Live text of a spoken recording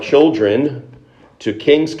children to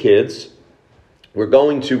King's Kids, we're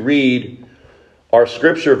going to read our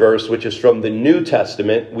scripture verse, which is from the New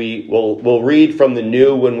Testament. We'll read from the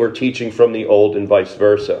New when we're teaching from the Old and vice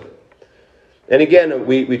versa. And again,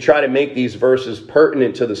 we try to make these verses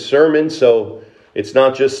pertinent to the sermon, so it's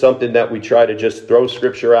not just something that we try to just throw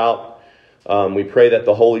scripture out. We pray that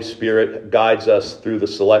the Holy Spirit guides us through the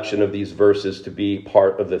selection of these verses to be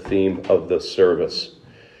part of the theme of the service.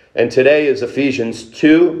 And today is Ephesians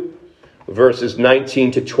 2, verses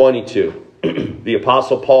 19 to 22. The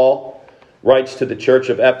Apostle Paul writes to the church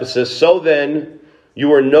of Ephesus, "So then,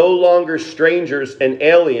 you are no longer strangers and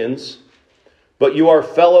aliens, but you are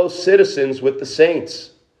fellow citizens with the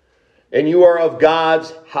saints, and you are of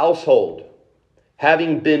God's household,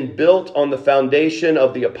 having been built on the foundation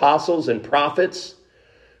of the apostles and prophets,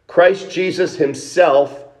 Christ Jesus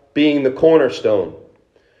himself being the cornerstone,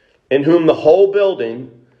 in whom the whole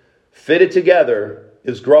building, fitted together,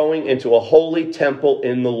 is growing into a holy temple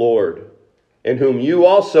in the Lord, in whom you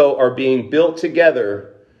also are being built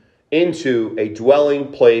together into a dwelling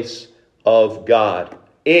place of God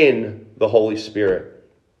in the Holy Spirit."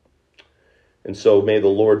 And so may the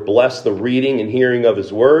Lord bless the reading and hearing of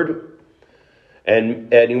his word.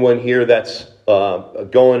 And anyone here that's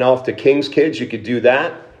going off to King's Kids, you could do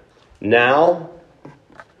that now.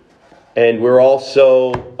 And we're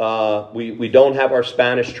also, we don't have our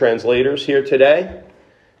Spanish translators here today.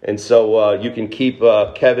 And so you can keep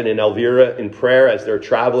Kevin and Elvira in prayer as they're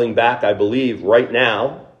traveling back, I believe, right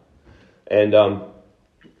now. And I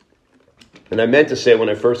meant to say when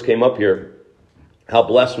I first came up here, how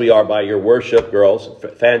blessed we are by your worship, girls.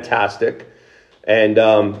 Fantastic. And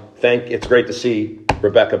it's great to see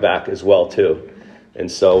Rebecca back as well, too.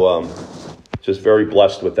 And so just very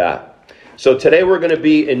blessed with that. So today we're going to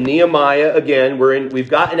be in Nehemiah again. We've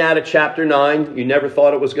gotten out of chapter 9. You never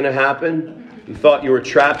thought it was going to happen. You thought you were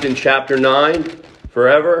trapped in chapter 9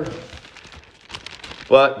 forever.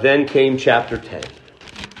 But then came chapter 10,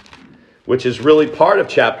 which is really part of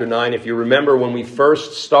chapter 9. If you remember when we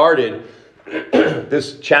first started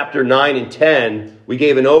this chapter 9 and 10, we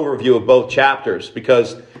gave an overview of both chapters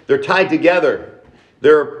because they're tied together.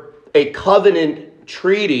 They're a covenant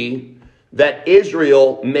treaty that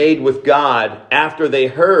Israel made with God after they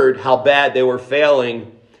heard how bad they were failing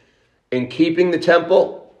in keeping the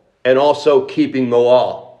temple and also keeping the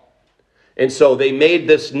law. And so they made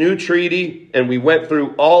this new treaty, and we went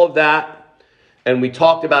through all of that, and we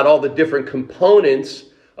talked about all the different components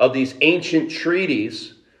of these ancient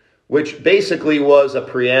treaties, which basically was a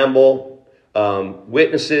preamble,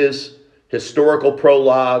 witnesses, historical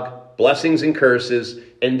prologue, blessings and curses,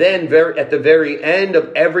 and then at the very end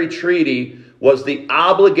of every treaty was the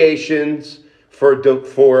obligations for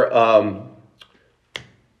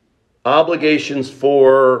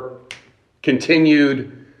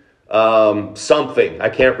continued something. I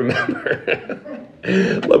can't remember.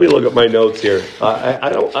 Let me look at my notes here. I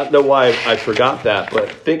don't know why I forgot that,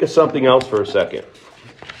 but think of something else for a second.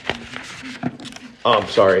 Oh, I'm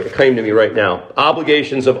sorry. It came to me right now.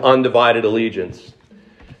 Obligations of undivided allegiance.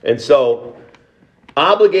 And so,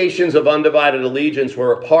 obligations of undivided allegiance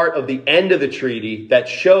were a part of the end of the treaty that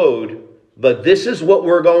showed that this is what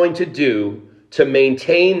we're going to do to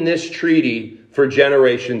maintain this treaty for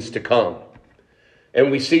generations to come. And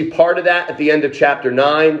we see part of that at the end of chapter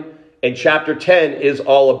 9. And chapter 10 is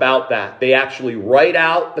all about that. They actually write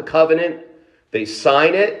out the covenant. They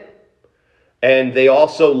sign it. And they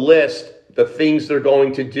also list the things they're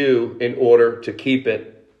going to do in order to keep it.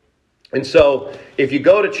 And so if you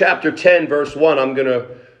go to chapter 10, verse 1, I'm going to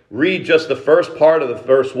read just the first part of the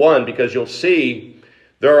verse 1 because you'll see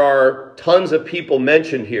there are tons of people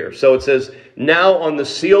mentioned here. So it says, "Now on the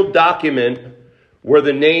sealed document were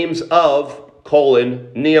the names of,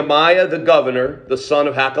 Nehemiah the governor, the son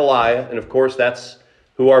of Hakaliah." And of course, that's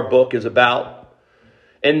who our book is about.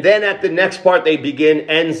 And then at the next part, they begin,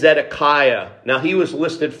 "and Zedekiah." Now, he was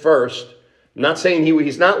listed first. I'm not saying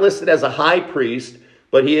he's not listed as a high priest,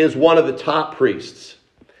 but he is one of the top priests.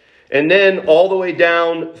 And then all the way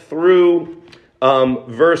down through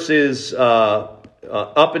verses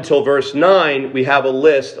up until verse 9, we have a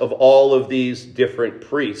list of all of these different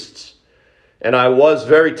priests. And I was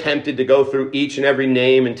very tempted to go through each and every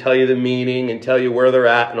name and tell you the meaning and tell you where they're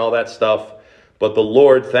at and all that stuff. But the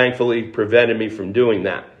Lord thankfully prevented me from doing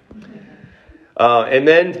that. And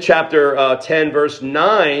then chapter 10, verse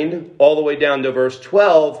 9, all the way down to verse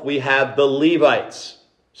 12, we have the Levites.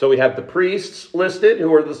 So we have the priests listed,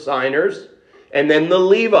 who are the signers, and then the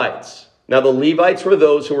Levites. Now the Levites were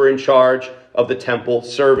those who were in charge of the temple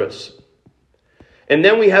service. And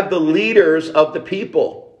then we have the leaders of the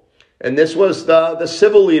people. And this was the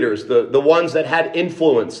civil leaders, the ones that had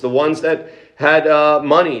influence, the ones that had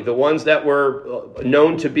money, the ones that were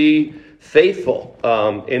known to be faithful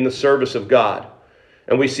in the service of God.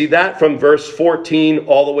 And we see that from verse 14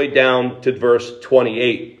 all the way down to verse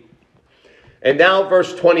 28. And now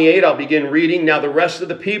verse 28, I'll begin reading. Now the rest of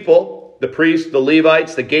the people, the priests, the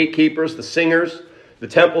Levites, the gatekeepers, the singers, the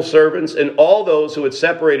temple servants, and all those who had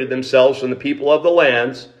separated themselves from the people of the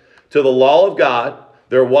lands to the law of God,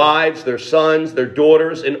 their wives, their sons, their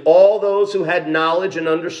daughters, and all those who had knowledge and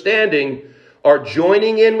understanding are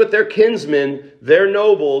joining in with their kinsmen, their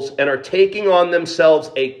nobles, and are taking on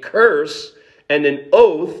themselves a curse and an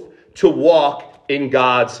oath to walk in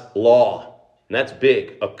God's law. And that's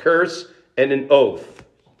big, a curse and an oath.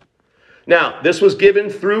 Now, this was given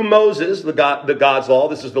through Moses, the God's law.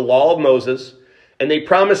 This is the law of Moses. And they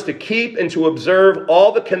promised to keep and to observe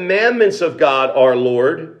all the commandments of God our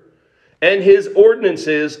Lord, and his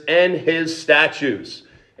ordinances and his statutes.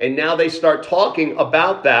 And now they start talking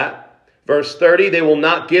about that. Verse 30, they will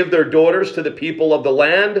not give their daughters to the people of the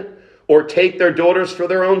land or take their daughters for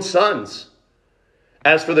their own sons.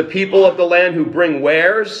 As for the people of the land who bring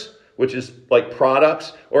wares, which is like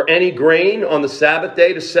products, or any grain on the Sabbath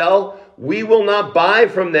day to sell, we will not buy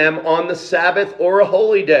from them on the Sabbath or a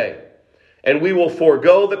holy day. And we will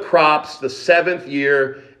forego the crops the 7th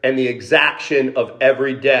year and the exaction of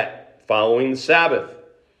every debt following the Sabbath.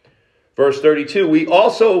 Verse 32, we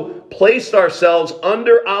also placed ourselves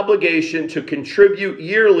under obligation to contribute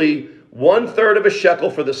yearly 1/3 of a shekel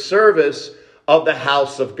for the service of the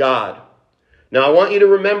house of God. Now I want you to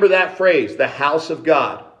remember that phrase, the house of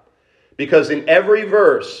God, because in every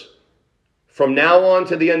verse from now on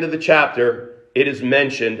to the end of the chapter, it is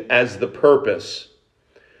mentioned as the purpose.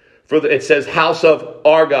 It says house of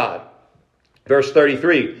our God. Verse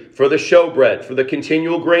 33, for the showbread, for the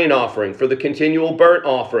continual grain offering, for the continual burnt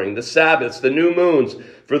offering, the Sabbaths, the new moons,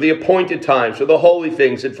 for the appointed times, for the holy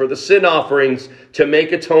things, and for the sin offerings to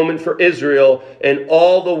make atonement for Israel, and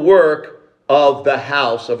all the work of the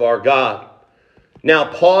house of our God. Now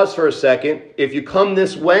pause for a second. If you come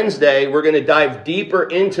this Wednesday, we're going to dive deeper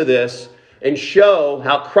into this and show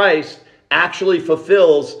how Christ actually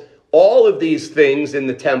fulfills all of these things in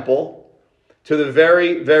the temple to the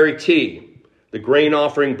very, very T. The grain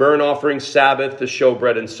offering, burnt offering, Sabbath, the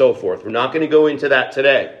showbread, and so forth. We're not going to go into that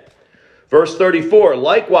today. Verse 34,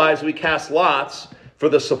 likewise we cast lots for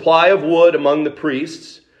the supply of wood among the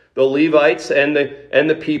priests, the Levites, and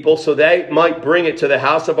the people, so they might bring it to the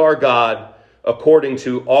house of our God according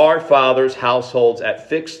to our fathers' households at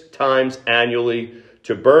fixed times annually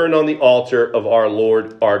to burn on the altar of our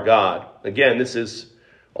Lord our God. Again, this is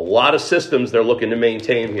a lot of systems they're looking to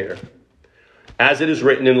maintain here, as it is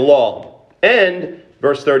written in the law. And,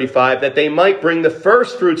 verse 35, that they might bring the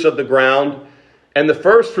first fruits of the ground and the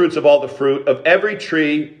first fruits of all the fruit of every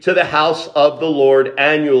tree to the house of the Lord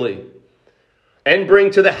annually. And bring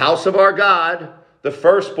to the house of our God the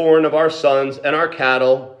firstborn of our sons and our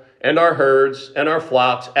cattle and our herds and our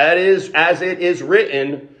flocks, as it is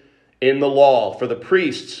written in the law, for the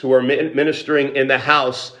priests who are ministering in the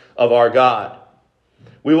house of our God.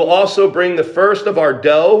 We will also bring the first of our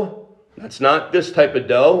dough. That's not this type of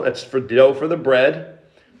dough. That's for dough for the bread,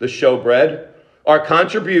 the showbread. Our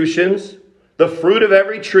contributions, the fruit of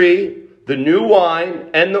every tree, the new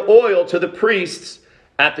wine, and the oil to the priests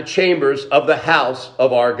at the chambers of the house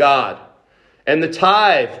of our God. And the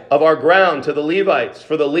tithe of our ground to the Levites.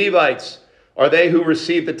 For the Levites are they who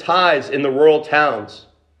receive the tithes in the rural towns.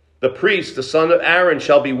 The priest, the son of Aaron,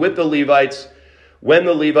 shall be with the Levites when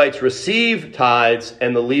the Levites receive tithes,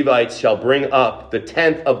 and the Levites shall bring up the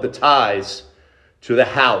 10th of the tithes to the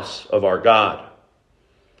house of our God.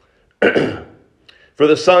 For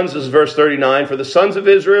the sons, this is verse 39, for the sons of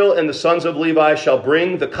Israel and the sons of Levi shall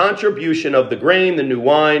bring the contribution of the grain, the new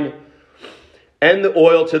wine, and the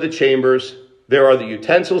oil to the chambers. There are the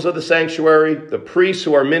utensils of the sanctuary, the priests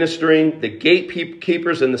who are ministering, the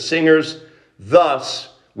gatekeepers and the singers. Thus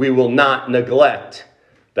we will not neglect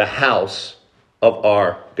the house of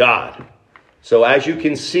our God. So as you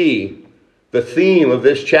can see, the theme of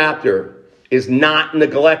this chapter is not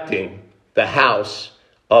neglecting the house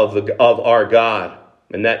of our God.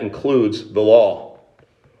 And that includes the law.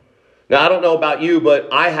 Now, I don't know about you, but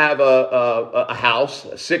I have a house.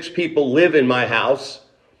 6 people live in my house.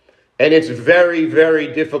 And it's very,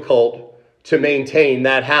 very difficult to maintain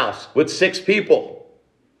that house with 6 people.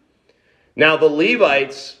 Now, the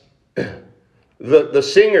Levites, the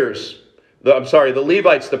singers, the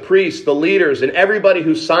Levites, the priests, the leaders, and everybody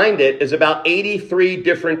who signed it is about 83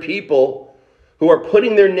 different people who are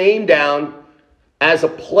putting their name down as a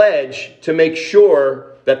pledge to make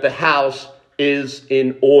sure that the house is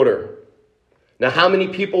in order. Now, how many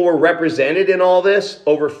people were represented in all this?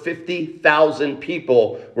 Over 50,000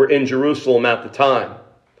 people were in Jerusalem at the time.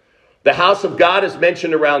 The house of God is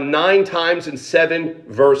mentioned around 9 times in 7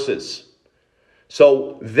 verses.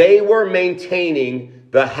 So they were maintaining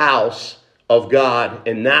the house of God,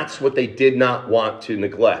 and that's what they did not want to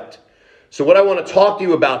neglect. So what I want to talk to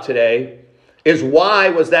you about today is, why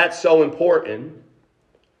was that so important?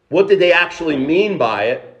 What did they actually mean by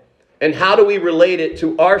it? And how do we relate it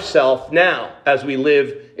to ourselves now as we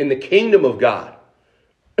live in the kingdom of God?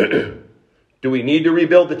 Do we need to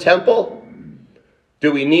rebuild the temple?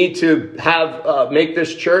 Do we need to make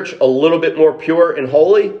this church a little bit more pure and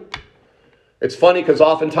holy? It's funny because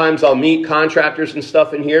oftentimes I'll meet contractors and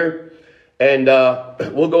stuff in here, and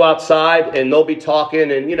we'll go outside and they'll be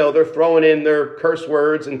talking, and they're throwing in their curse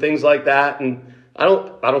words and things like that, and I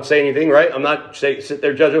don't say anything, right? I'm not sit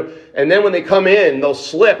there judging. And then when they come in, they'll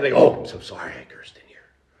slip. And they go, "Oh, I'm so sorry I cursed in here."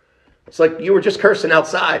 It's like, you were just cursing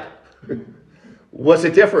outside. What's the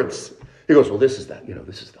difference? He goes, "Well, this is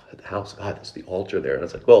this is the house of God. That's the altar there." And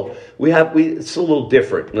it's like, well, it's a little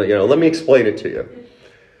different. Let me explain it to you.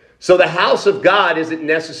 So the house of God isn't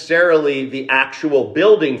necessarily the actual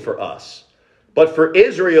building for us. But for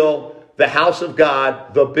Israel, the house of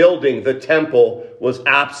God, the building, the temple, was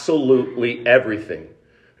absolutely everything.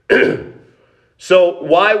 So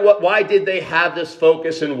why did they have this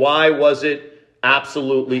focus, and why was it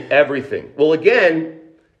absolutely everything? Well, again,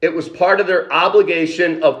 it was part of their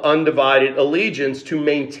obligation of undivided allegiance to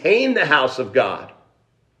maintain the house of God.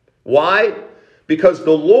 Why? Because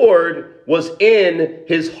the Lord was in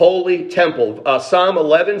his holy temple. Psalm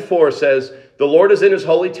 11:4 says, "The Lord is in his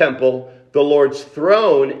holy temple. The Lord's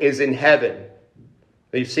throne is in heaven."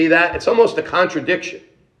 You see that? It's almost a contradiction.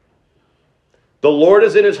 The Lord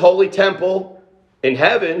is in his holy temple in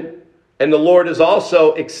heaven, and the Lord is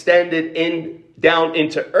also extended down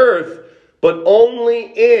into earth, but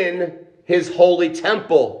only in his holy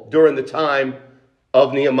temple during the time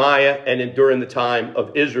of Nehemiah and during the time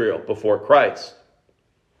of Israel before Christ.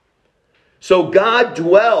 So God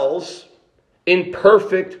dwells in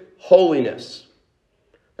perfect holiness.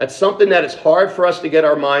 That's something that is hard for us to get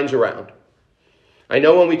our minds around. I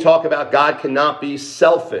know when we talk about God cannot be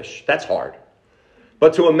selfish, that's hard.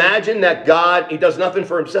 But to imagine that God, he does nothing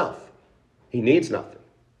for himself. He needs nothing.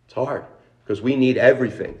 It's hard because we need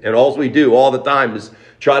everything. And all we do all the time is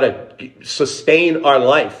try to sustain our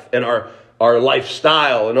life and our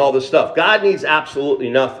lifestyle and all this stuff. God needs absolutely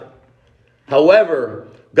nothing. However,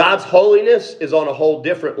 God's holiness is on a whole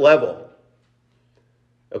different level.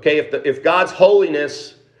 Okay, if God's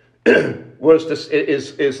holiness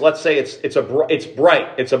is let's say it's bright,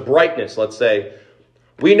 it's a brightness, let's say.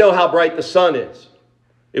 We know how bright the sun is.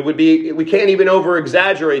 It would be, we can't even over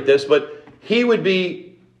exaggerate this, but he would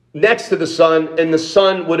be next to the sun and the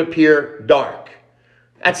sun would appear dark.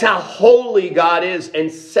 That's how holy God is, and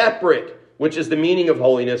separate, which is the meaning of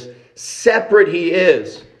holiness, separate he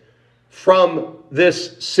is from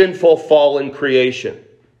this sinful fallen creation.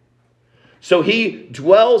 So he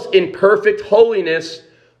dwells in perfect holiness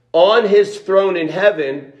on his throne in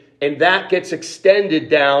heaven, and that gets extended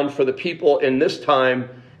down for the people in this time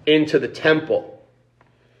into the temple.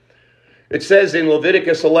 It says in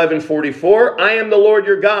Leviticus 11:44, "I am the Lord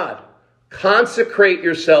your God. Consecrate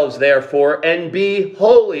yourselves therefore and be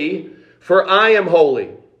holy, for I am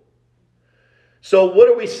holy." So what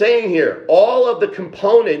are we saying here? All of the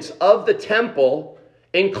components of the temple,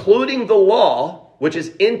 including the law, which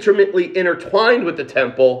is intimately intertwined with the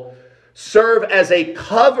temple, serve as a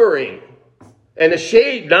covering and a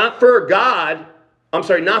shade, not for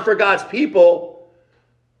God's people,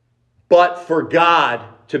 but for God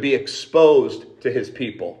to be exposed to his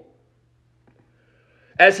people.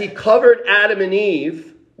 As he covered Adam and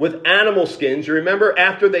Eve with animal skins, you remember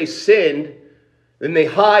after they sinned, then they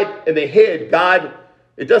hid. God,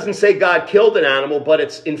 it doesn't say God killed an animal, but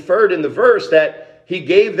it's inferred in the verse that he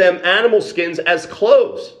gave them animal skins as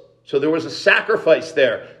clothes. So there was a sacrifice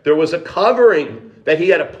there. There was a covering that he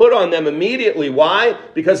had to put on them immediately. Why?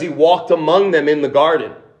 Because he walked among them in the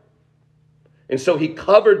garden. And so he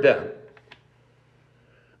covered them.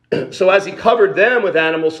 So as he covered them with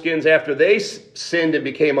animal skins after they sinned and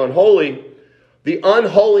became unholy, the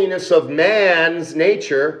unholiness of man's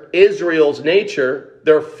nature, Israel's nature,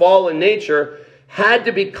 their fallen nature, had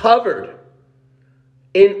to be covered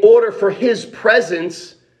in order for his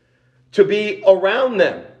presence to be around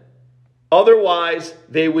them. Otherwise,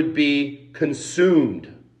 they would be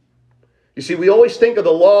consumed. You see, we always think of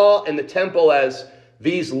the law and the temple as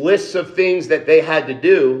these lists of things that they had to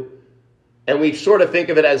do, and we sort of think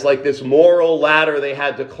of it as like this moral ladder they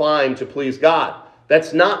had to climb to please God.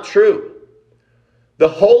 That's not true. The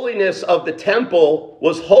holiness of the temple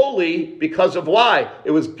was holy because of why? It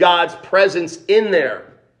was God's presence in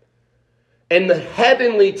there. And the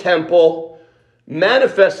heavenly temple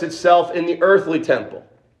manifests itself in the earthly temple.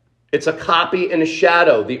 It's a copy and a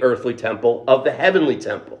shadow, the earthly temple, of the heavenly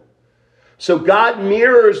temple. So God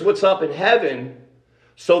mirrors what's up in heaven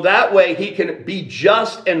so that way he can be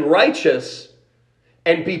just and righteous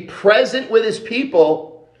and be present with his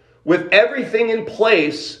people with everything in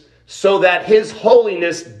place so that his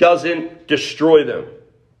holiness doesn't destroy them.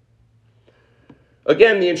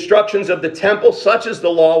 Again, the instructions of the temple, such as the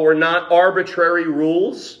law, were not arbitrary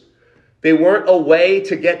rules. They weren't a way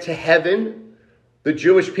to get to heaven. The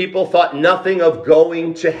Jewish people thought nothing of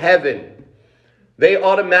going to heaven. They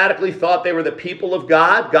automatically thought they were the people of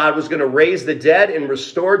God. God was going to raise the dead and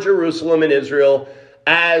restore Jerusalem and Israel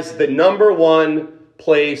as the number one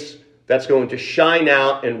place that's going to shine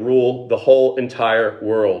out and rule the whole entire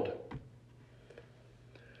world.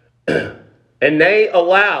 And they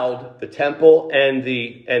allowed the temple and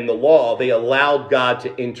the law, they allowed God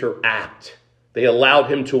to interact. They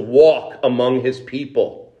allowed him to walk among his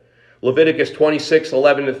people. Leviticus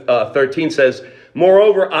 26:11-13 says,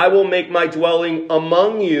 "Moreover, I will make my dwelling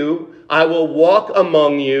among you. I will walk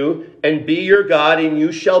among you and be your God, and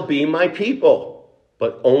you shall be my people."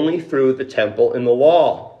 But only through the temple and the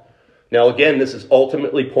law. Now again, this is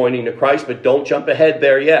ultimately pointing to Christ, but don't jump ahead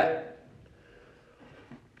there yet.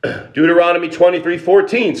 Deuteronomy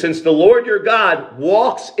 23:14, "Since the Lord your God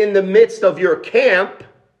walks in the midst of your camp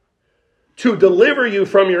to deliver you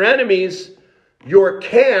from your enemies, your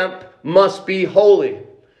camp must be holy."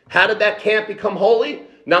 How did that camp become holy?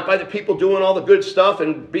 Not by the people doing all the good stuff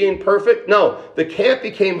and being perfect. No, the camp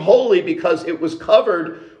became holy because it was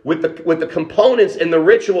covered with the components and the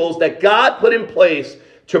rituals that God put in place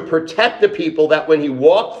to protect the people, that when he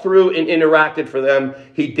walked through and interacted for them,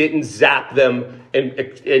 he didn't zap them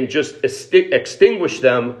and just extinguish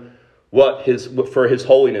them for his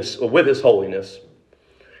holiness, or with his holiness.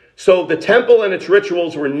 So the temple and its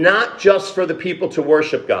rituals were not just for the people to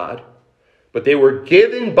worship God, but they were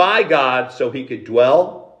given by God so he could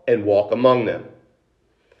dwell and walk among them.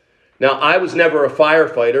 Now, I was never a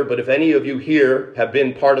firefighter, but if any of you here have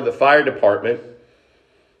been part of the fire department,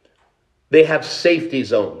 they have safety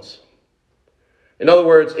zones. In other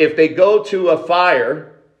words, if they go to a fire,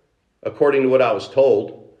 according to what I was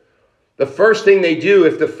told, the first thing they do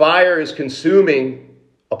if the fire is consuming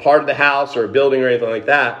a part of the house or a building or anything like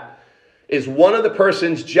that, is one of the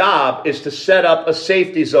person's job is to set up a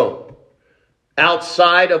safety zone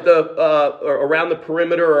outside of or around the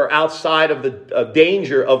perimeter or outside of the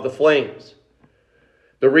danger of the flames.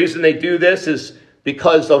 The reason they do this is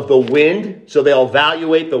because of the wind. So they'll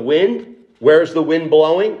evaluate the wind. Where's the wind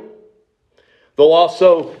blowing? They'll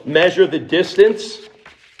also measure the distance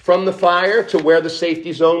from the fire to where the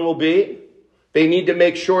safety zone will be. They need to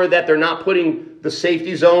make sure that they're not putting the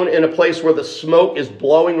safety zone in a place where the smoke is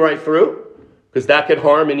blowing right through, because that could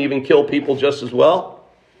harm and even kill people just as well.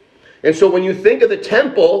 And so when you think of the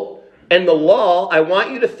temple and the law, I want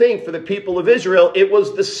you to think, for the people of Israel, it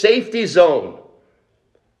was the safety zone.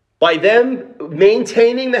 By them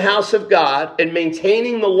maintaining the house of God and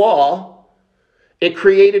maintaining the law, it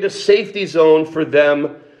created a safety zone for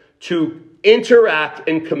them to interact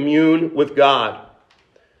and commune with God.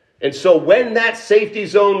 And so when that safety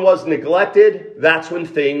zone was neglected, that's when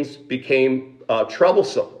things became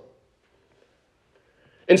troublesome.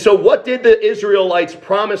 And so what did the Israelites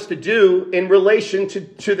promise to do in relation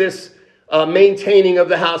to this maintaining of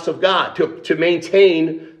the house of God, to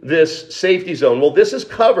maintain this safety zone? Well, this is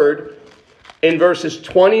covered in verses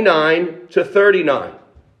 29 to 39.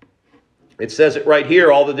 It says it right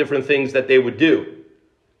here, all the different things that they would do.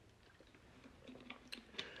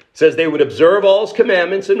 It says they would observe all his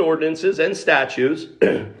commandments and ordinances and statutes.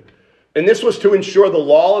 And this was to ensure the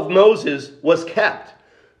law of Moses was kept.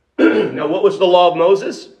 Now, what was the law of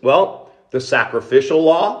Moses? Well, the sacrificial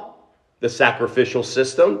law, the sacrificial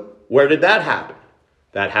system. Where did that happen?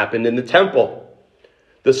 That happened in the temple.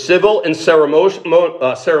 The civil and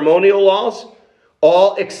ceremonial laws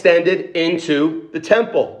all extended into the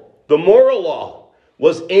temple. The moral law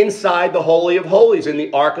was inside the Holy of Holies in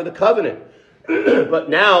the Ark of the Covenant. But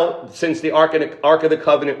now, since the Ark of the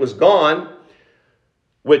Covenant was gone,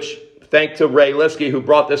 which, thanks to Ray Liskey, who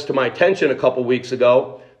brought this to my attention a couple weeks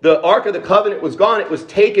ago, the Ark of the Covenant was gone. It was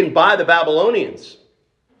taken by the Babylonians.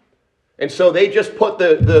 And so they just put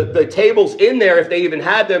the tables in there. If they even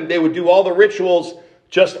had them, they would do all the rituals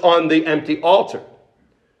just on the empty altar.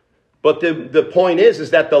 But the point is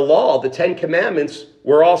that the law, the Ten Commandments,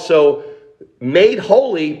 were also made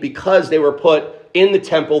holy because they were put in the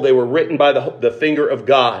temple. They were written by the finger of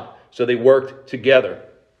God. So they worked together.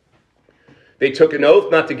 They took an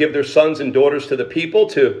oath not to give their sons and daughters to the people,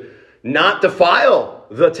 to not defile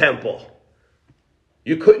the temple.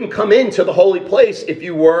 You couldn't come into the holy place if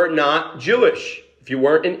you were not Jewish, if you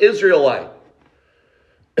weren't an Israelite.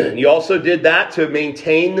 He also did that to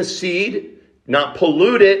maintain the seed, not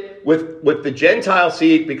pollute it with the Gentile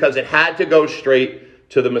seed, because it had to go straight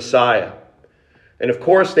to the Messiah. And of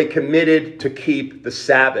course, they committed to keep the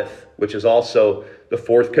Sabbath, which is also the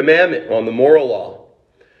fourth commandment on the moral law.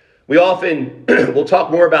 We often, we'll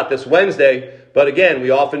talk more about this Wednesday, but again,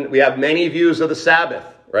 we have many views of the Sabbath,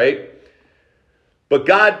 right? But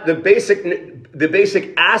God, the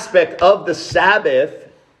basic aspect of the Sabbath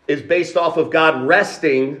is based off of God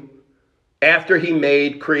resting after he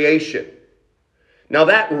made creation. Now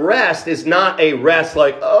that rest is not a rest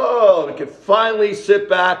like, oh, we can finally sit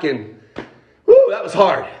back and, whoo, that was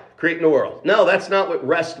hard, creating the world. No, that's not what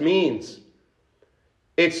rest means.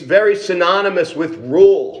 It's very synonymous with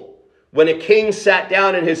rule. When a king sat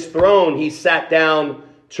down in his throne, he sat down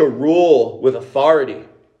to rule with authority.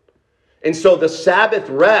 And so the Sabbath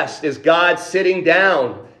rest is God sitting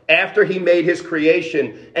down after he made his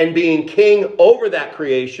creation and being king over that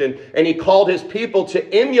creation. And he called his people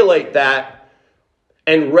to emulate that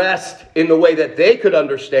and rest in the way that they could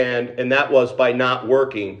understand. And that was by not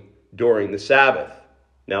working during the Sabbath.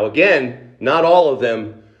 Now, again, not all of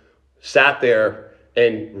them sat there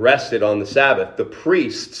and rested on the Sabbath. The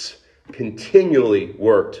priests continually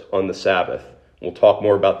worked on the Sabbath. We'll talk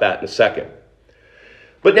more about that in a second.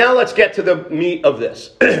 But now let's get to the meat of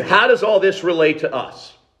this. How does all this relate to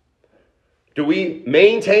us? Do we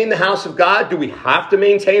maintain the house of God? Do we have to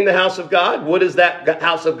maintain the house of God? What does that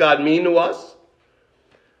house of God mean to us?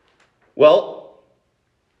 Well,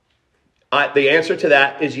 the answer to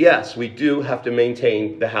that is yes, we do have to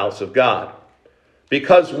maintain the house of God.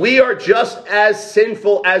 Because we are just as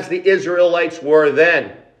sinful as the Israelites were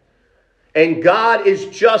then. And God is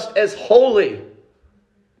just as holy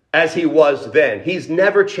as he was then. He's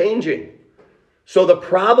never changing. So the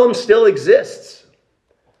problem still exists.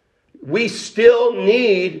 We still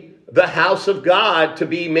need the house of God to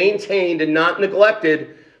be maintained and not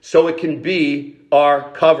neglected so it can be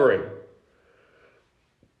our covering.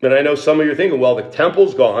 And I know some of you are thinking, well, the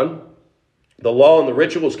temple's gone. The law and the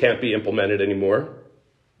rituals can't be implemented anymore.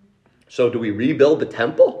 So do we rebuild the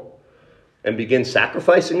temple and begin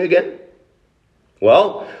sacrificing again?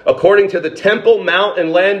 Well, according to the Temple Mount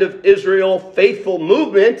and Land of Israel Faithful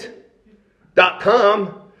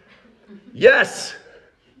Movement.com, yes.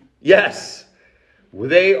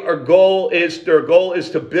 Their goal is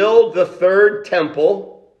to build the third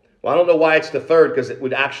temple. Well, I don't know why it's the third, because it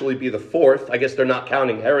would actually be the fourth. I guess they're not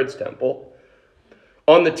counting Herod's temple.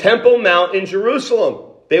 On the Temple Mount in Jerusalem.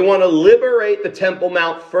 They want to liberate the Temple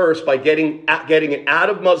Mount first by getting it out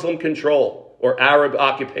of Muslim control or Arab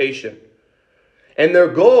occupation. And their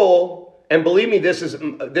goal, and believe me, this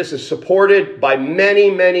is supported by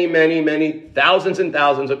many thousands and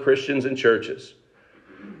thousands of Christians and churches.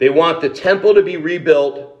 They want the temple to be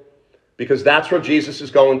rebuilt because that's where Jesus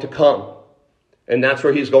is going to come. And that's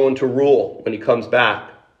where he's going to rule when he comes back.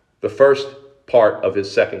 The first part of his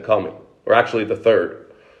second coming, or actually the third,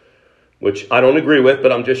 which I don't agree with,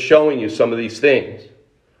 but I'm just showing you some of these things.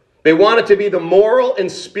 They want it to be the moral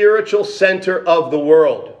and spiritual center of the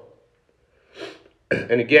world.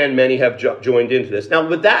 And again, many have joined into this. Now,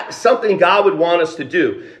 would that something God would want us to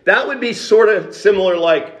do? That would be sort of similar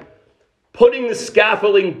like putting the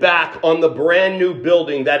scaffolding back on the brand new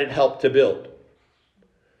building that it helped to build.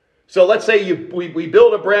 So let's say we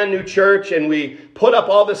build a brand new church and we put up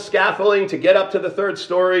all the scaffolding to get up to the third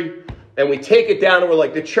story, and we take it down and we're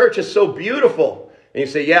like, the church is so beautiful. And you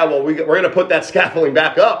say, yeah, well, we're going to put that scaffolding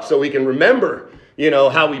back up so we can remember,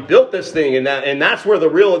 how we built this thing. And that's where the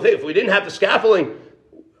real thing, if we didn't have the scaffolding,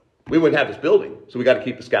 we wouldn't have this building. So we got to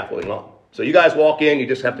keep the scaffolding on. So you guys walk in, you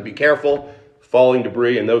just have to be careful, falling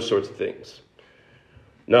debris and those sorts of things.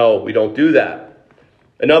 No, we don't do that.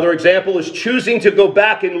 Another example is choosing to go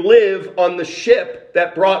back and live on the ship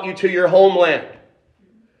that brought you to your homeland.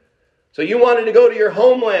 So you wanted to go to your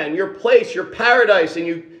homeland, your place, your paradise, and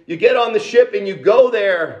you get on the ship and you go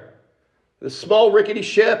there, the small rickety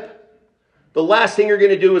ship. The last thing you're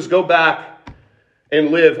going to do is go back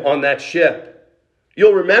and live on that ship.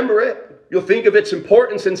 You'll remember it. You'll think of its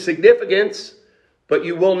importance and significance, but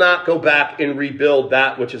you will not go back and rebuild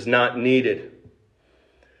that which is not needed.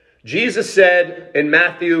 Jesus said in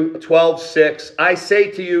Matthew 12:6, I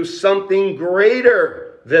say to you, something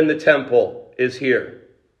greater than the temple is here.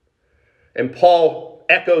 And Paul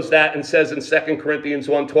echoes that and says in 2 Corinthians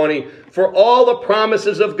 1:20, for all the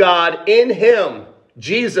promises of God in him,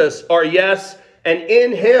 Jesus, are yes and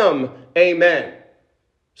in him, amen.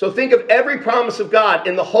 So think of every promise of God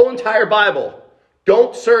in the whole entire Bible.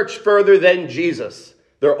 Don't search further than Jesus.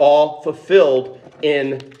 They're all fulfilled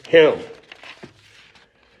in him.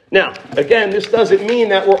 Now, again, this doesn't mean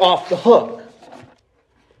that we're off the hook.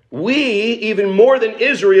 We, even more than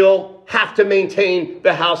Israel, have to maintain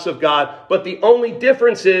the house of God. But the only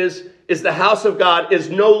difference is the house of God is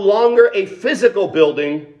no longer a physical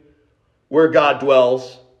building where God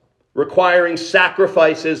dwells, requiring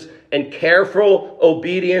sacrifices and careful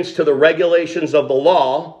obedience to the regulations of the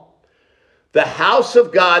law. The house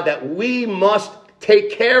of God that we must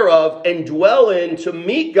take care of and dwell in to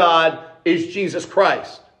meet God is Jesus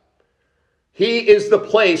Christ. He is the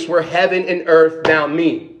place where heaven and earth now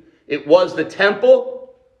meet. It was the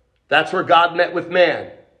temple. That's where God met with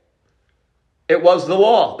man. It was the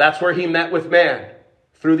law. That's where he met with man.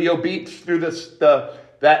 Through the obedience, through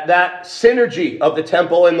that synergy of the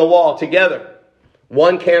temple and the law together.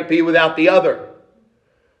 One can't be without the other.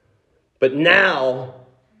 But now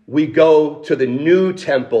we go to the new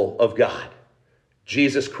temple of God,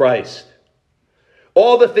 Jesus Christ.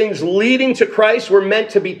 All the things leading to Christ were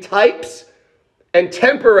meant to be types and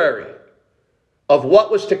temporary of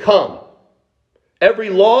what was to come. Every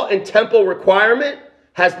law and temple requirement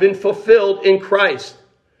has been fulfilled in Christ.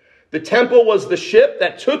 The temple was the ship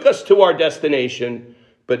that took us to our destination,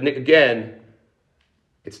 but again,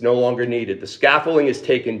 it's no longer needed. The scaffolding is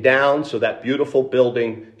taken down so that beautiful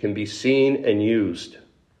building can be seen and used.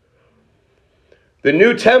 The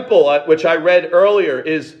new temple, which I read earlier,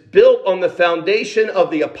 is built on the foundation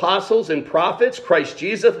of the apostles and prophets, Christ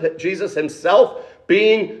Jesus himself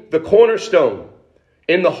being the cornerstone.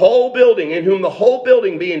 In the whole building, in whom the whole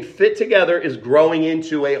building being fit together is growing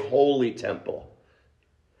into a holy temple.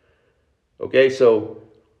 Okay, so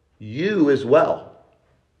you as well.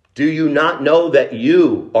 Do you not know that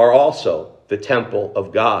you are also the temple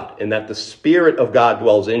of God and that the Spirit of God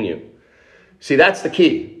dwells in you? See, that's the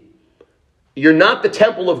key. You're not the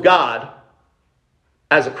temple of God.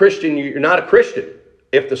 As a Christian, you're not a Christian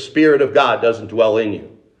if the Spirit of God doesn't dwell in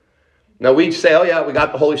you. Now we say, oh yeah, we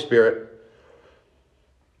got the Holy Spirit.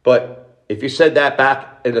 But if you said that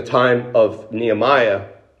back in the time of Nehemiah,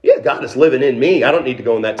 yeah, God is living in me. I don't need to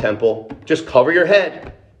go in that temple. Just cover your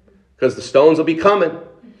head because the stones will be coming.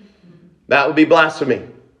 That would be blasphemy.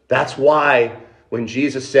 That's why when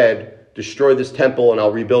Jesus said, destroy this temple and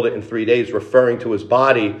I'll rebuild it in 3 days, referring to his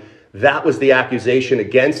body, that was the accusation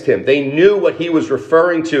against him. They knew what he was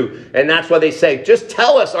referring to. And that's why they say, just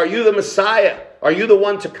tell us, are you the Messiah? Are you the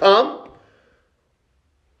one to come?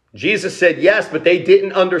 Jesus said yes, but they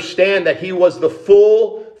didn't understand that he was the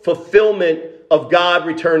full fulfillment of God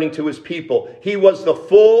returning to his people. He was the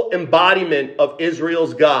full embodiment of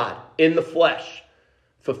Israel's God in the flesh,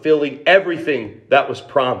 fulfilling everything that was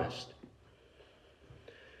promised.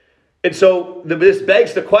 And so this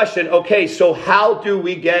begs the question, okay, so how do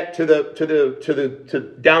we get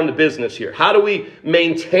to down to business here? How do we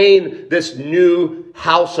maintain this new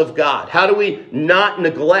house of God? How do we not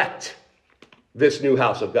neglect this new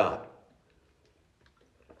house of God?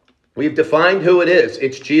 We've defined who it is.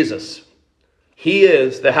 It's Jesus. He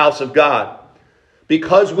is the house of God.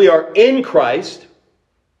 Because we are in Christ,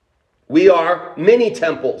 we are mini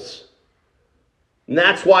temples. And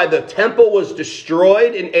that's why the temple was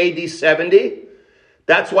destroyed in AD 70.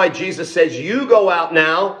 That's why Jesus says, you go out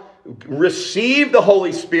now, receive the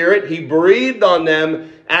Holy Spirit. He breathed on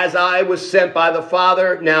them. As I was sent by the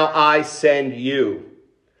Father, now I send you.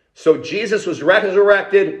 So Jesus was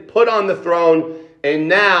resurrected, put on the throne, and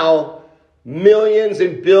now millions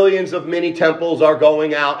and billions of mini temples are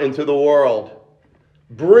going out into the world,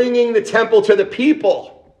 bringing the temple to the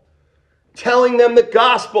people, telling them the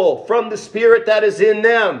gospel from the Spirit that is in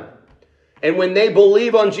them. And when they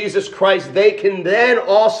believe on Jesus Christ, they can then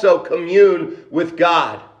also commune with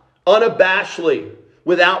God unabashedly,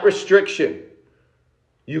 without restriction.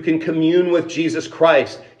 You can commune with Jesus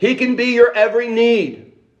Christ. He can be your every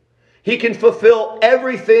need. He can fulfill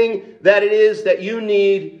everything that it is that you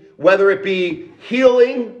need, whether it be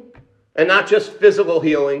healing, and not just physical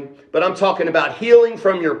healing, but I'm talking about healing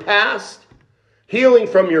from your past, healing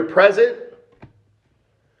from your present.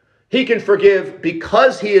 He can forgive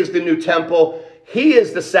because he is the new temple. He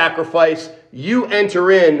is the sacrifice. You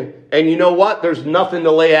enter in, and you know what? There's nothing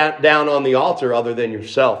to lay down on the altar other than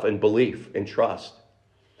yourself and belief and trust.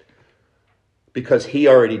 Because he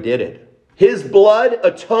already did it. His blood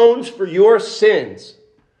atones for your sins.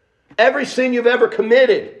 Every sin you've ever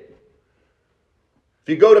committed. If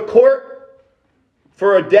you go to court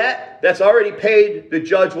for a debt that's already paid, the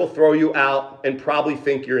judge will throw you out and probably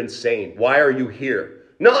think you're insane. Why are you here?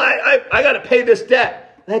 No, I got to pay this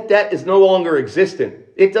debt. that debt is no longer existent.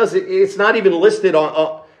 It's not even listed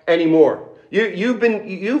on anymore.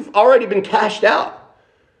 You've already been cashed out.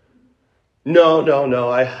 No.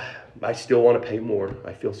 I still want to pay more.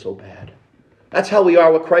 I feel so bad. That's how we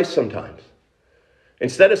are with Christ sometimes.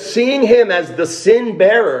 Instead of seeing him as the sin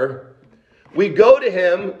bearer, we go to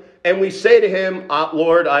him and we say to him,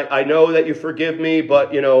 Lord, I know that you forgive me,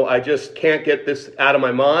 but I just can't get this out of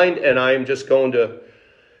my mind, and I am just going to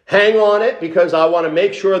hang on it because I want to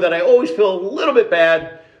make sure that I always feel a little bit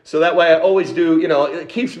bad, so that way I always do, it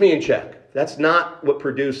keeps me in check. That's not what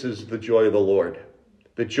produces the joy of the Lord.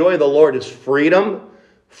 The joy of the Lord is freedom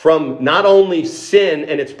from not only sin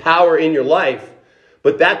and its power in your life,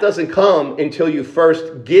 but that doesn't come until you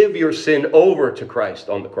first give your sin over to Christ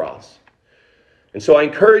on the cross. And so I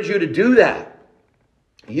encourage you to do that.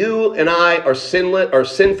 You and I are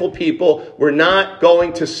sinful people. We're not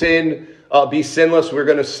going to be sinless. We're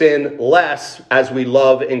going to sin less as we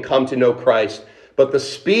love and come to know Christ. But the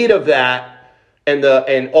speed of that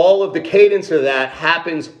and all of the cadence of that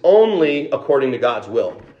happens only according to God's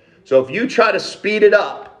will. So if you try to speed it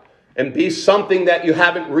up and be something that you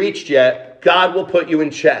haven't reached yet, God will put you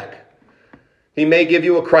in check. He may give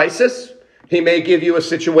you a crisis. He may give you a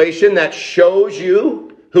situation that shows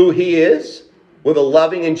you who he is with a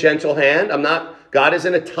loving and gentle hand. God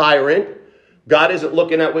isn't a tyrant. God isn't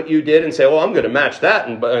looking at what you did and say, well, I'm going to match that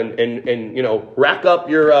and rack up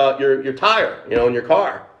your tire, in your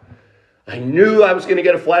car. I knew I was going to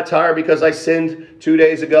get a flat tire because I sinned 2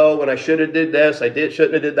 days ago when I should have did this.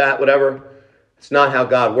 Shouldn't have did that, whatever. It's not how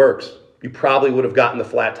God works. You probably would have gotten the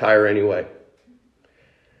flat tire anyway.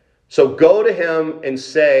 So go to him and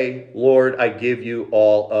say, Lord, I give you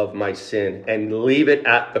all of my sin, and leave it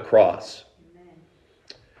at the cross.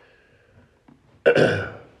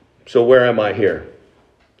 So where am I here?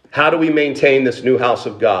 How do we maintain this new house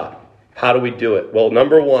of God? How do we do it? Well,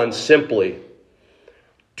 number one, simply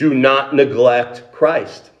do not neglect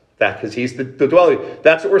Christ. Because he's the dwelling.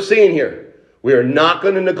 That's what we're seeing here. We are not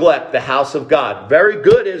going to neglect the house of God. Very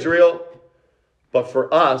good, Israel. But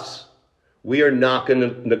for us, we are not going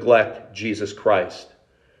to neglect Jesus Christ.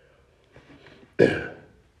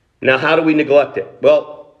 Now, how do we neglect it?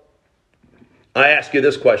 Well, I ask you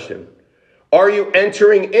this question. Are you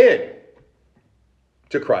entering in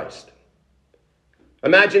to Christ?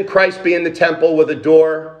 Imagine Christ being in the temple with a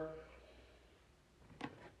door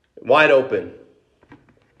wide open.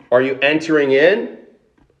 Are you entering in,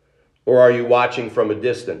 or are you watching from a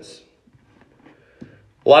distance?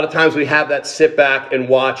 A lot of times we have that sit back and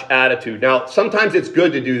watch attitude. Now, sometimes it's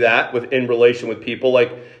good to do that in relation with people.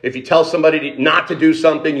 Like if you tell somebody not to do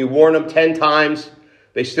something, you warn them 10 times,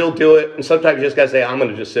 they still do it. And sometimes you just got to say, I'm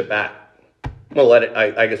going to just sit back. I'm going to let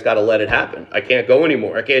it, I just got to let it happen. I can't go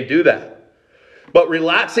anymore. I can't do that. But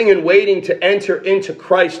relaxing and waiting to enter into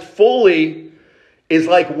Christ fully is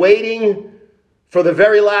like waiting for the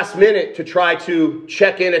very last minute to try to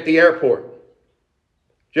check in at the airport.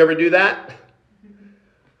 Did you ever do that?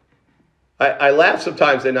 I laugh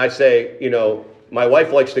sometimes and I say, my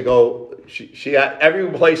wife likes to go, she every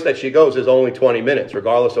place that she goes is only 20 minutes,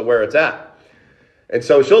 regardless of where it's at. And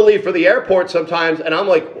so she'll leave for the airport sometimes, and I'm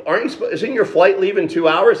like, isn't your flight leaving 2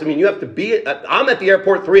 hours? I mean, you have to be I'm at the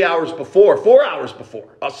airport 3 hours before, 4 hours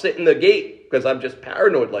before. I'll sit in the gate because I'm just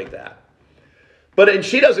paranoid like that. And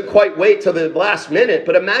she doesn't quite wait till the last minute,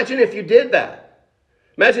 but imagine if you did that.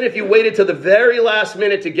 Imagine if you waited till the very last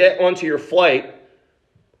minute to get onto your flight.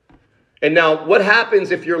 And now, what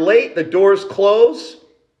happens if you're late? The doors close,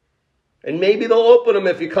 and maybe they'll open them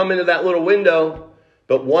if you come into that little window.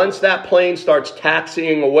 But once that plane starts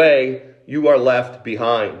taxiing away, you are left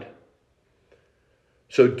behind.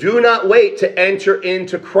 So do not wait to enter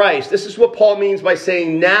into Christ. This is what Paul means by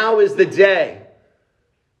saying, now is the day.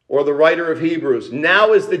 Or the writer of Hebrews,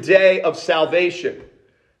 now is the day of salvation.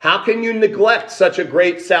 How can you neglect such a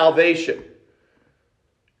great salvation?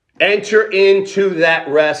 Enter into that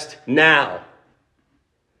rest now.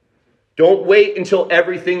 Don't wait until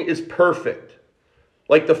everything is perfect.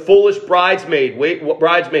 Like the foolish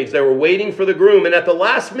bridesmaids, they were waiting for the groom, and at the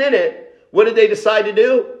last minute, what did they decide to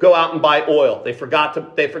do? Go out and buy oil. They forgot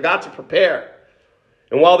to prepare.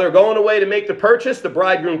 And while they're going away to make the purchase, the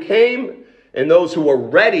bridegroom came, and those who were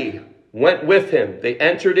ready went with him. They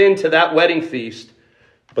entered into that wedding feast,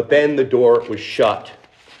 but then the door was shut.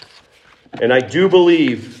 And I do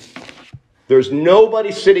believe there's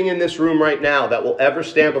nobody sitting in this room right now that will ever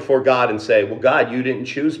stand before God and say, well, God, you didn't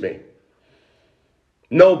choose me.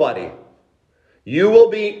 Nobody. You will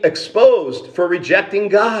be exposed for rejecting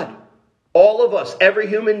God. All of us, every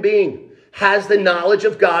human being, has the knowledge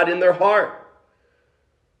of God in their heart.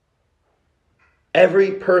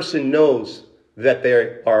 Every person knows that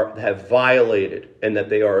they have violated and that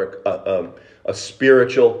they are a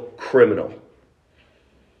spiritual criminal.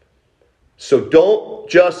 So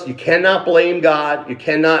you cannot blame God. You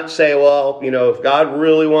cannot say, well, if God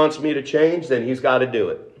really wants me to change, then he's got to do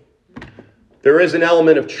it. There is an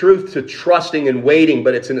element of truth to trusting and waiting,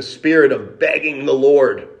 but it's in a spirit of begging the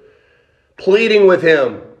Lord, pleading with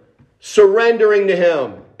him, surrendering to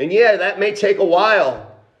him. And yeah, that may take a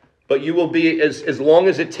while, but you will be, as long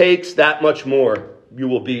as it takes, that much more, you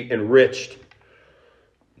will be enriched.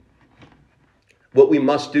 What we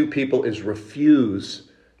must do, people, is refuse,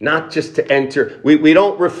 not just to enter. We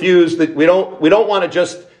don't refuse that. We don't want to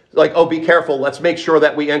just like, oh, be careful. Let's make sure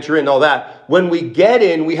that we enter in all that. When we get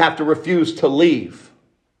in, we have to refuse to leave.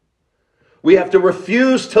 We have to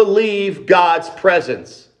refuse to leave God's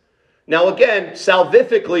presence. Now, again,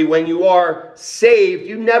 salvifically, when you are saved,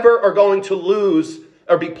 you never are going to lose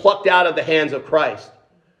or be plucked out of the hands of Christ.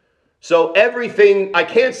 So I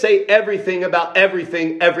can't say everything about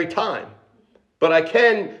everything every time. But I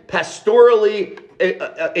can pastorally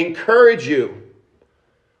encourage you,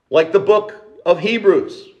 like the book of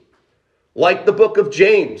Hebrews, like the book of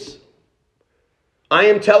James. I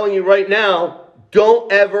am telling you right now,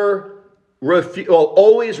 don't ever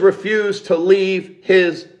always refuse to leave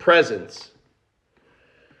his presence.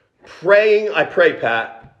 I pray,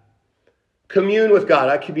 Pat. Commune with God.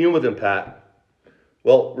 I commune with him, Pat.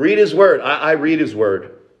 Well, read his word. I read his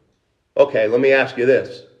word. Okay, let me ask you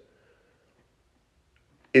this.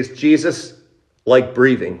 Is Jesus like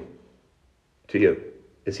breathing to you?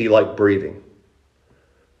 Is he like breathing?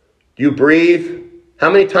 Do you breathe? How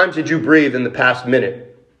many times did you breathe in the past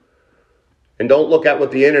minute? And don't look at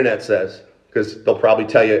what the internet says, because they'll probably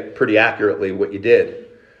tell you pretty accurately what you did.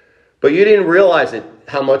 But you didn't realize it,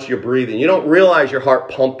 how much you're breathing. You don't realize your heart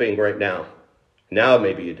pumping right now. Now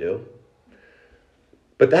maybe you do.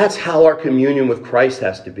 But that's how our communion with Christ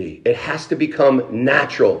has to be. It has to become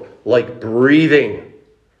natural, like breathing.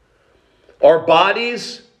 Our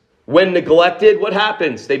bodies, when neglected, what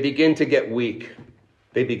happens? They begin to get weak.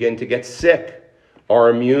 They begin to get sick. Our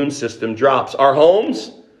immune system drops. Our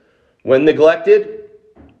homes, when neglected,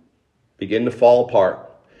 begin to fall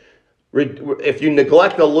apart. If you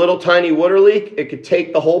neglect a little tiny water leak, it could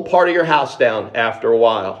take the whole part of your house down after a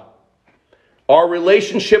while. Our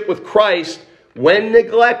relationship with Christ, when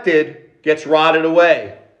neglected, gets rotted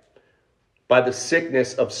away by the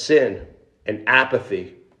sickness of sin and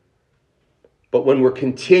apathy. But when we're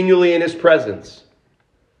continually in his presence,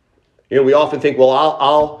 we often think, well,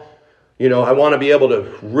 I want to be able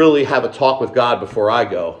to really have a talk with God before I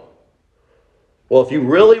go. Well, if you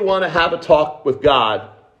really want to have a talk with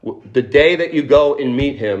God, the day that you go and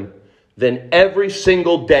meet him, then every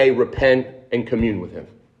single day repent and commune with him.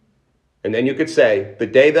 And then you could say, the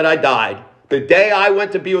day that I died, the day I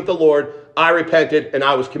went to be with the Lord, I repented and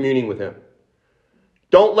I was communing with him.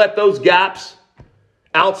 Don't let those gaps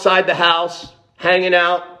outside the house, hanging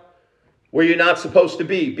out where you're not supposed to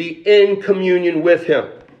be. Be in communion with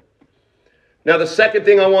him. Now, the second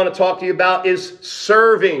thing I want to talk to you about is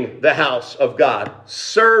serving the house of God.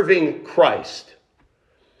 Serving Christ.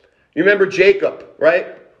 You remember Jacob,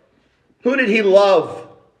 right? Who did he love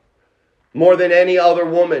more than any other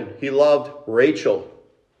woman? He loved Rachel.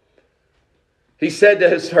 He said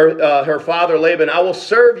to her father Laban, I will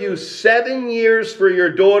serve you 7 years for your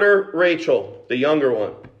daughter Rachel, the younger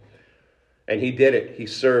one. And he did it. He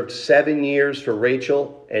served 7 years for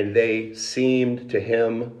Rachel, and they seemed to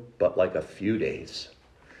him but like a few days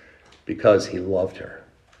because he loved her.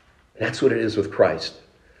 And that's what it is with Christ.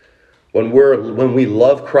 When we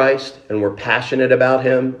love Christ and we're passionate about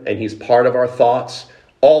him and he's part of our thoughts,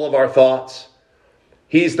 all of our thoughts,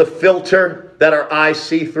 he's the filter that our eyes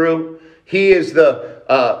see through. He is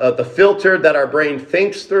the filter that our brain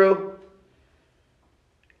thinks through.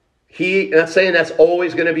 Not saying that's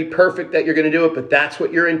always going to be perfect, that you're going to do it, but that's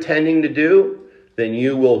what you're intending to do, then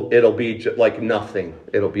it'll be like nothing.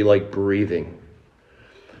 It'll be like breathing.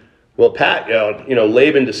 Well, Pat,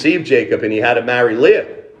 Laban deceived Jacob and he had to marry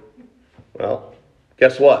Leah. Well,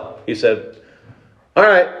 guess what? He said, all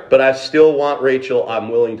right, but I still want Rachel. I'm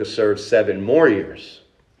willing to serve 7 more years.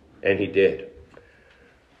 And he did.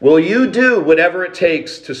 Will you do whatever it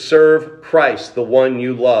takes to serve Christ, the one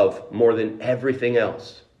you love, more than everything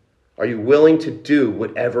else? Are you willing to do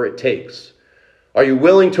whatever it takes? Are you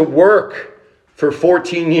willing to work for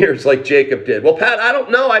 14 years like Jacob did? Well, Pat, I don't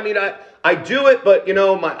know. I mean, I do it, but,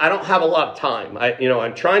 I don't have a lot of time.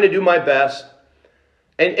 I'm trying to do my best.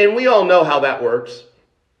 And we all know how that works.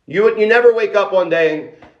 You never wake up one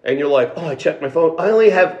day and you're like, oh, I checked my phone. I only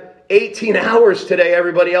have 18 hours today.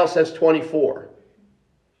 Everybody else has 24.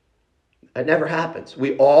 It never happens.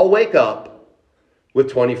 We all wake up with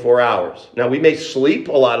 24 hours. Now, we may sleep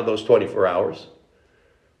a lot of those 24 hours,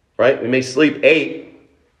 right? We may sleep 8.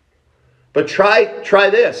 But try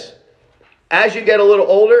this. As you get a little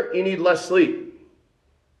older, you need less sleep.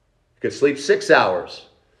 You could sleep 6 hours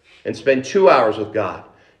and spend 2 hours with God.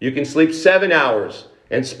 You can sleep 7 hours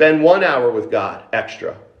and spend 1 hour with God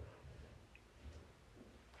extra.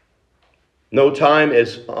 No time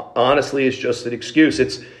is just an excuse.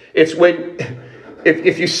 It's when,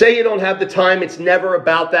 if you say you don't have the time, it's never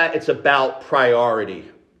about that. It's about priority.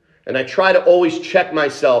 And I try to always check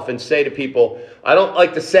myself and say to people, I don't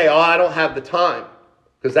like to say, I don't have the time,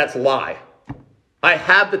 because that's a lie. I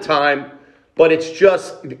have the time, but it's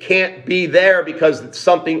just, it can't be there because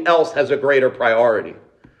something else has a greater priority.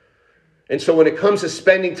 And so when it comes to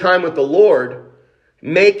spending time with the Lord,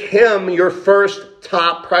 make Him your first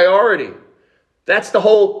top priority. That's the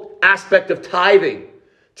whole aspect of tithing.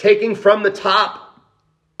 Taking from the top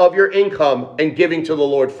of your income and giving to the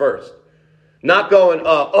Lord first. Not going,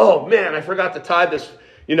 oh man, I forgot to tithe this.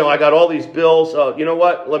 I got all these bills. You know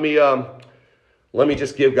what? Let me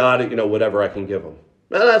just give God, whatever I can give Him.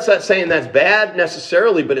 Now, that's not saying that's bad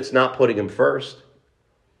necessarily, but it's not putting Him first.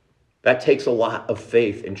 That takes a lot of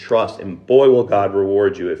faith and trust, and boy, will God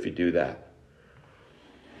reward you if you do that.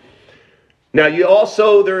 Now,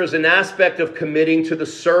 there is an aspect of committing to the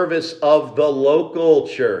service of the local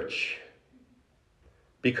church,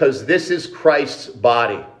 because this is Christ's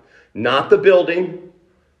body, not the building,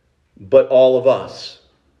 but all of us.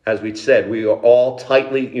 As we said, we are all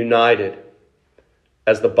tightly united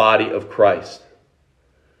as the body of Christ.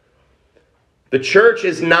 The church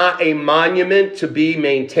is not a monument to be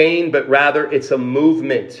maintained, but rather it's a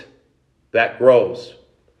movement that grows.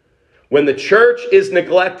 When the church is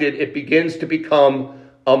neglected, it begins to become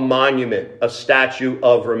a monument, a statue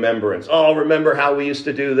of remembrance. Oh, remember how we used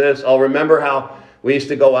to do this? Oh, remember how we used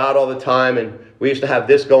to go out all the time, and we used to have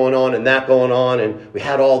this going on and that going on, and we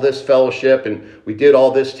had all this fellowship, and we did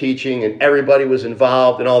all this teaching, and everybody was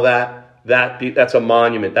involved and all that. That's a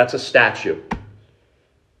monument. That's a statue.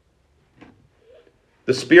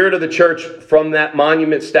 The spirit of the church from that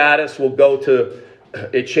monument status will go to,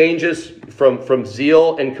 it changes from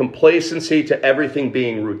zeal and complacency to everything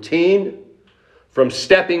being routine, from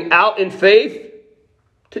stepping out in faith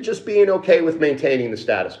to just being okay with maintaining the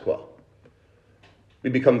status quo. We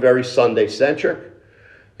become very Sunday-centric.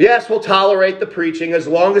 Yes, we'll tolerate the preaching as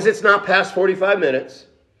long as it's not past 45 minutes.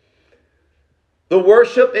 The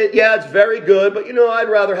worship, it's very good, but I'd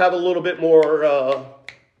rather have a little bit more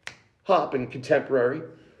hop and contemporary.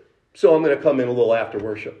 So I'm going to come in a little after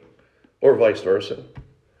worship, or vice versa.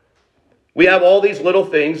 We have all these little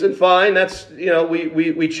things, and fine, that's,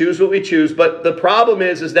 we choose what we choose. But the problem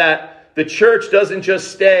is that the church doesn't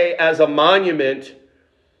just stay as a monument.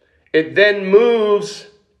 It then moves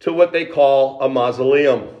to what they call a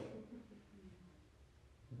mausoleum,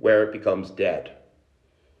 where it becomes dead.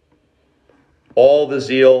 All the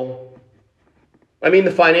zeal,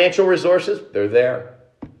 the financial resources, they're there.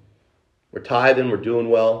 We're tithing, we're doing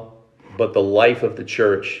well, but the life of the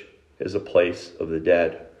church is a place of the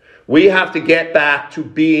dead. We have to get back to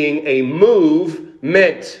being a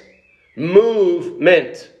movement.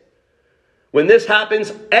 Movement. When this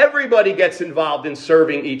happens, everybody gets involved in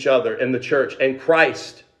serving each other in the church and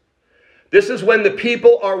Christ. This is when the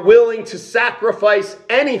people are willing to sacrifice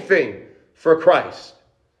anything for Christ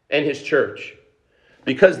and His church,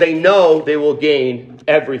 because they know they will gain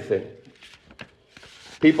everything.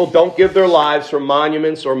 People don't give their lives for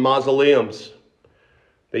monuments or mausoleums.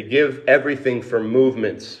 They give everything for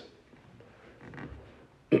movements.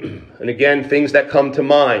 And again, things that come to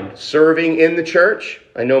mind. Serving in the church.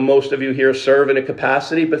 I know most of you here serve in a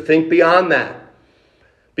capacity, but think beyond that.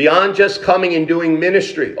 Beyond just coming and doing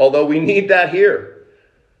ministry, although we need that here.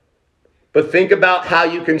 But think about how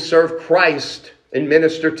you can serve Christ and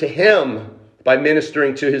minister to Him by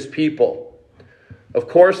ministering to His people. Of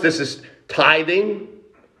course, this is tithing,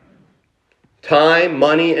 time,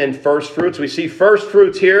 money, and first fruits. We see first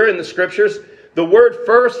fruits here in the scriptures. The word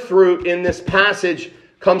first fruit in this passage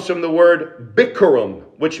comes from the word bikurim,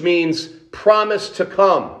 which means promise to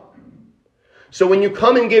come. So when you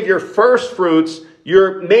come and give your first fruits,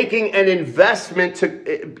 you're making an investment,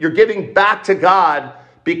 you're giving back to God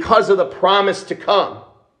because of the promise to come.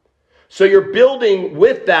 So you're building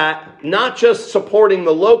with that, not just supporting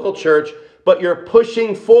the local church, but you're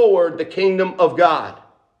pushing forward the kingdom of God.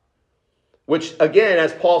 Which, again,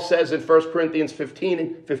 as Paul says in 1 Corinthians 15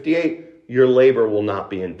 and 58, your labor will not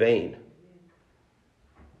be in vain.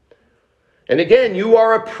 And again, you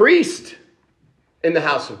are a priest in the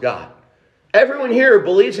house of God. Everyone here who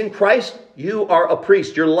believes in Christ, you are a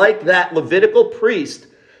priest. You're like that Levitical priest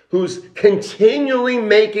who's continually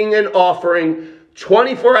making an offering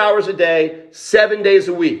 24 hours a day, 7 days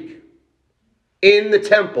a week in the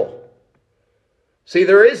temple. See,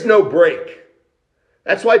 there is no break.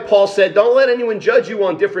 That's why Paul said, don't let anyone judge you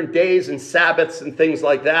on different days and Sabbaths and things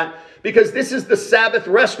like that, because this is the Sabbath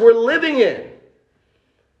rest we're living in.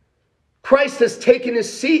 Christ has taken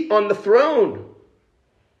his seat on the throne.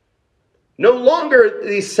 No longer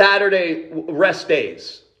these Saturday rest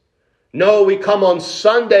days. No, we come on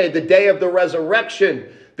Sunday, the day of the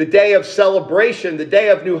resurrection, the day of celebration, the day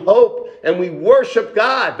of new hope, and we worship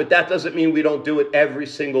God. But that doesn't mean we don't do it every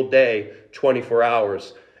single day, 24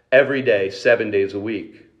 hours, every day, 7 days a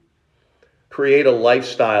week. Create a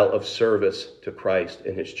lifestyle of service to Christ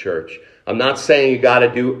and his church. I'm not saying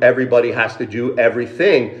everybody has to do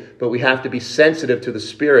everything, but we have to be sensitive to the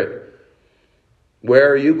Spirit. Where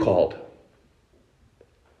are you called?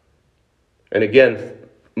 And again,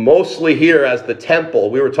 mostly here as the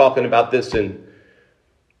temple, we were talking about this in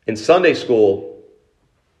Sunday school,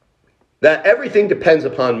 that everything depends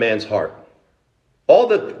upon man's heart.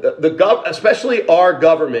 All especially our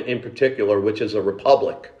government in particular, which is a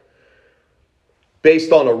republic,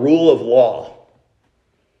 based on a rule of law.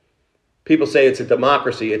 People say it's a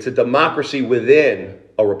democracy. It's a democracy within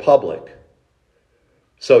a republic.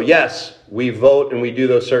 So yes, we vote and we do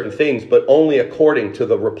those certain things, but only according to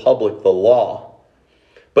the republic, the law.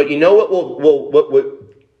 But you know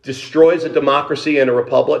what destroys a democracy and a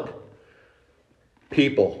republic?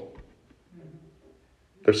 People.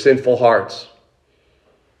 Their sinful hearts.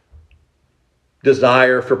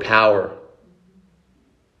 Desire for power.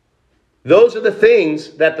 Those are the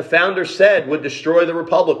things that the founders said would destroy the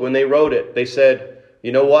republic when they wrote it. They said,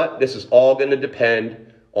 you know what? This is all going to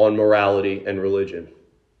depend on morality and religion.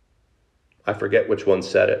 I forget which one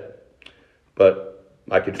said it, but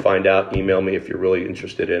I could find out. Email me if you're really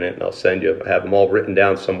interested in it, and I'll send you. I have them all written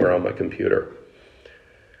down somewhere on my computer.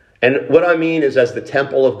 And what I mean is, as the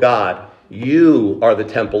temple of God, you are the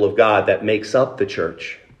temple of God that makes up the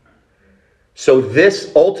church. So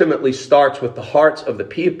this ultimately starts with the hearts of the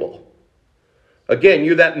people. Again,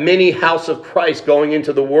 you're that mini house of Christ going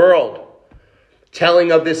into the world,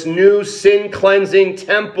 telling of this new sin-cleansing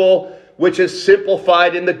temple, which is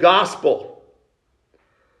simplified in the gospel.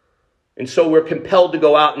 And so we're compelled to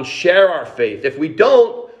go out and share our faith. If we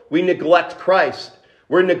don't, we neglect Christ.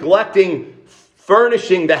 We're neglecting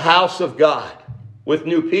furnishing the house of God with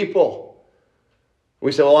new people.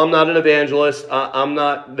 We say, well, I'm not an evangelist. I'm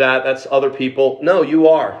not that. That's other people. No, you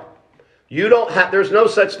are. There's no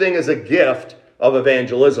such thing as a gift of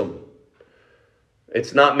evangelism.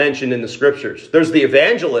 It's not mentioned in the scriptures. There's the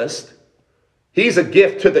evangelist. He's a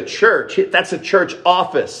gift to the church. That's a church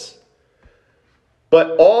office.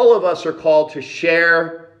 But all of us are called to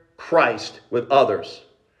share Christ with others.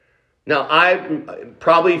 Now,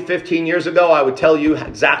 probably 15 years ago, I would tell you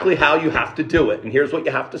exactly how you have to do it. And here's what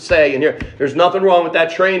you have to say. And there's nothing wrong with that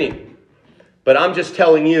training. But I'm just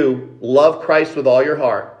telling you, love Christ with all your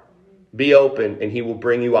heart. Be open, and he will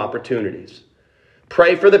bring you opportunities.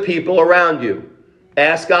 Pray for the people around you.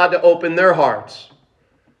 Ask God to open their hearts.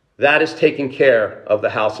 That is taking care of the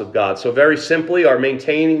house of God. So very simply, our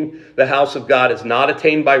maintaining the house of God is not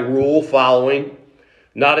attained by rule following,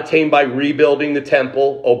 not attained by rebuilding the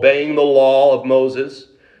temple, obeying the law of Moses,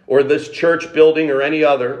 or this church building or any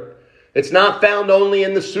other. It's not found only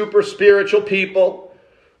in the super spiritual people,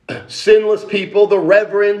 sinless people, the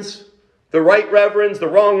reverends, the right reverends, the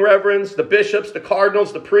wrong reverends, the bishops, the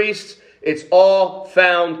cardinals, the priests. It's all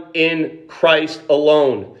found in Christ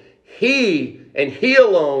alone. He and he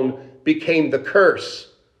alone became the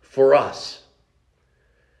curse for us.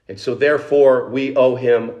 And so therefore we owe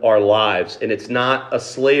him our lives. And it's not a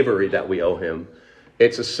slavery that we owe him.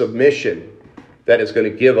 It's a submission that is going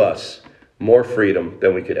to give us more freedom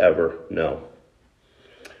than we could ever know.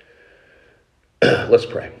 Let's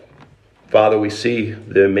pray. Father, we see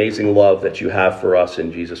the amazing love that you have for us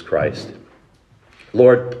in Jesus Christ.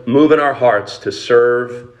 Lord, move in our hearts to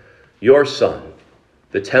serve your Son,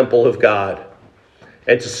 the temple of God,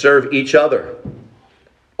 and to serve each other,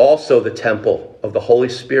 also the temple of the Holy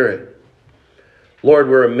Spirit. Lord,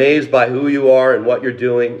 we're amazed by who you are and what you're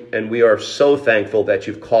doing, and we are so thankful that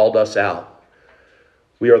you've called us out.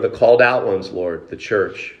 We are the called out ones, Lord, the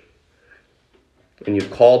church. And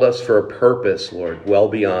you've called us for a purpose, Lord, well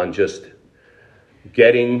beyond just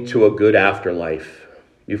getting to a good afterlife.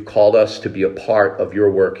 You've called us to be a part of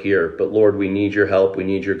your work here. But Lord, we need your help. We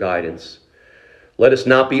need your guidance. Let us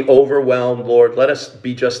not be overwhelmed, Lord. Let us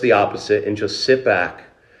be just the opposite and just sit back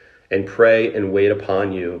and pray and wait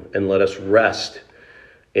upon you. And let us rest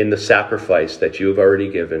in the sacrifice that you have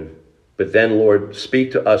already given. But then, Lord,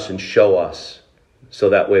 speak to us and show us so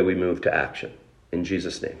that way we move to action. In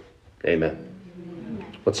Jesus' name, amen.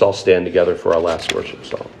 Let's all stand together for our last worship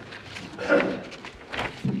song.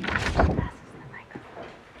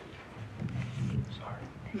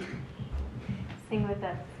 Sing with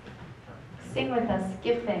us. Sing with us.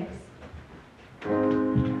 Give thanks.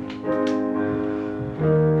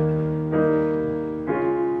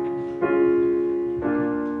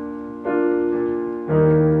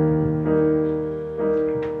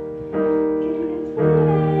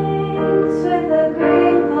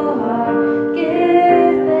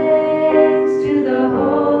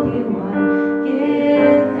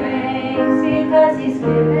 He's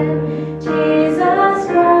given Jesus.